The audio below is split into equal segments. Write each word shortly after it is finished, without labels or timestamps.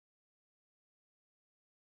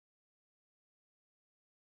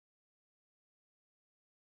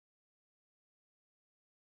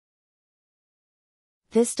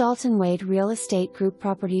This Dalton Wade Real Estate Group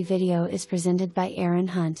property video is presented by Aaron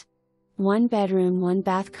Hunt. 1-bedroom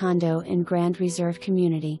 1-bath condo in Grand Reserve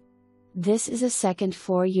community. This is a second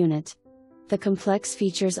floor unit. The complex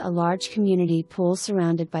features a large community pool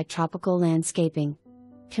surrounded by tropical landscaping.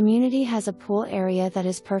 Community has a pool area that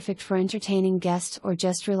is perfect for entertaining guests or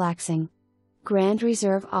just relaxing. Grand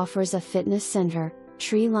Reserve offers a fitness center,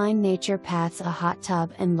 tree-lined nature paths, a hot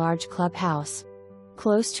tub and large clubhouse.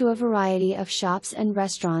 Close to a variety of shops and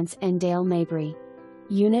restaurants and Dale Mabry.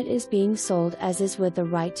 Unit is being sold as is with the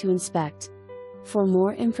right to inspect. For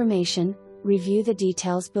more information, review the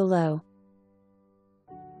details below.